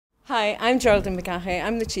Hi, I'm Geraldine McGahey.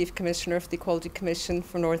 I'm the Chief Commissioner of the Equality Commission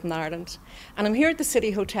for Northern Ireland. And I'm here at the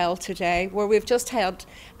City Hotel today where we've just held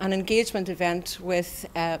an engagement event with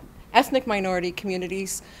ethnic minority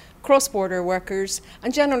communities, cross-border workers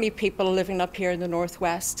and generally people living up here in the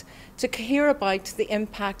Northwest to hear about the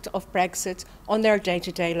impact of Brexit on their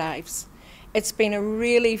day-to-day lives. It's been a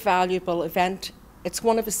really valuable event. It's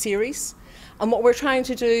one of a series. And what we're trying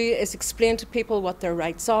to do is explain to people what their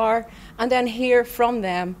rights are and then hear from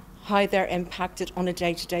them how they're impacted on a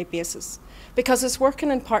day-to-day basis. Because it's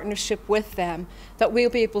working in partnership with them that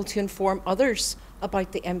we'll be able to inform others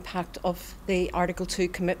about the impact of the Article 2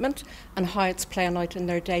 commitment and how it's playing out in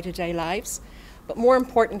their day-to-day lives. But more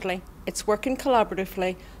importantly, it's working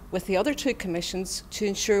collaboratively with the other two commissions to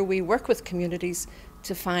ensure we work with communities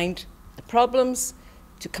to find the problems,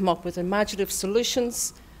 to come up with imaginative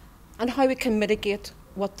solutions, and how we can mitigate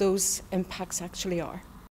what those impacts actually are.